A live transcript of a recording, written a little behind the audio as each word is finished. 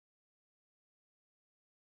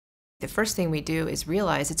The first thing we do is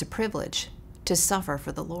realize it's a privilege to suffer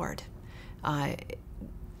for the Lord.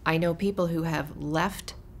 I know people who have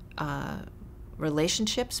left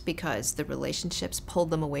relationships because the relationships pulled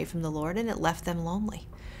them away from the Lord and it left them lonely.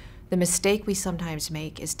 The mistake we sometimes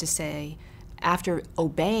make is to say, after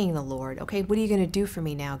obeying the Lord, okay, what are you going to do for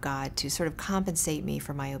me now, God, to sort of compensate me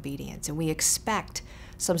for my obedience? And we expect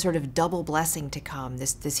some sort of double blessing to come,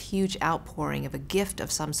 this huge outpouring of a gift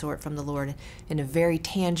of some sort from the Lord and a very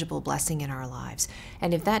tangible blessing in our lives.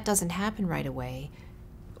 And if that doesn't happen right away,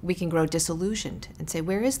 we can grow disillusioned and say,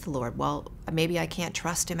 where is the Lord? Well, maybe I can't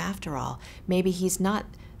trust him after all. Maybe he's not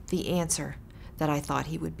the answer that I thought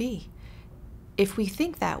he would be. If we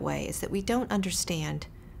think that way, it's that we don't understand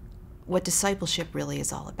what discipleship really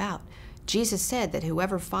is all about. Jesus said that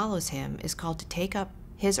whoever follows him is called to take up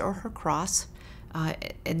his or her cross,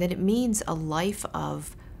 and that it means a life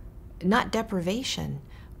of not deprivation,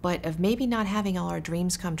 but of maybe not having all our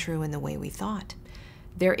dreams come true in the way we thought.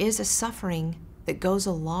 There is a suffering that goes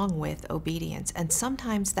along with obedience, and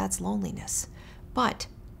sometimes that's loneliness. But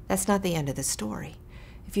that's not the end of the story.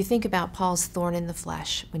 If you think about Paul's thorn in the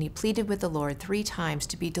flesh, when he pleaded with the Lord 3 times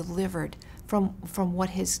to be delivered from what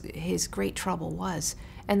his great trouble was,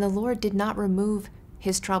 and the Lord did not remove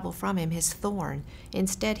his trouble from him, his thorn.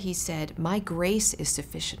 Instead, he said, my grace is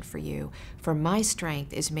sufficient for you, for my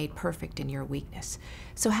strength is made perfect in your weakness.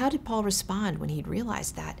 So how did Paul respond when he'd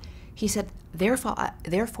realized that? He said,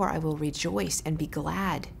 therefore I will rejoice and be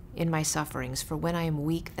glad in my sufferings, for when I am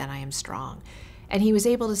weak, then I am strong. And he was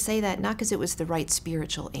able to say that not because it was the right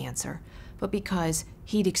spiritual answer, but because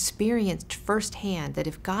he'd experienced firsthand that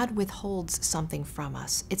if God withholds something from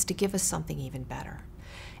us, it's to give us something even better.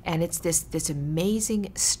 And it's this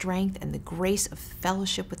amazing strength and the grace of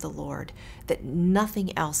fellowship with the Lord that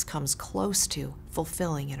nothing else comes close to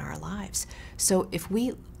fulfilling in our lives. So if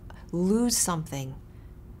we lose something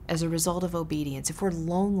as a result of obedience, if we're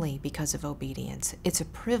lonely because of obedience, it's a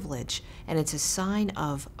privilege and it's a sign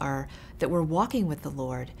of that we're walking with the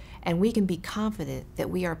Lord, and we can be confident that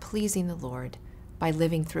we are pleasing the Lord by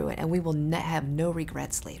living through it, and we will have no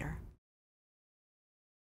regrets later.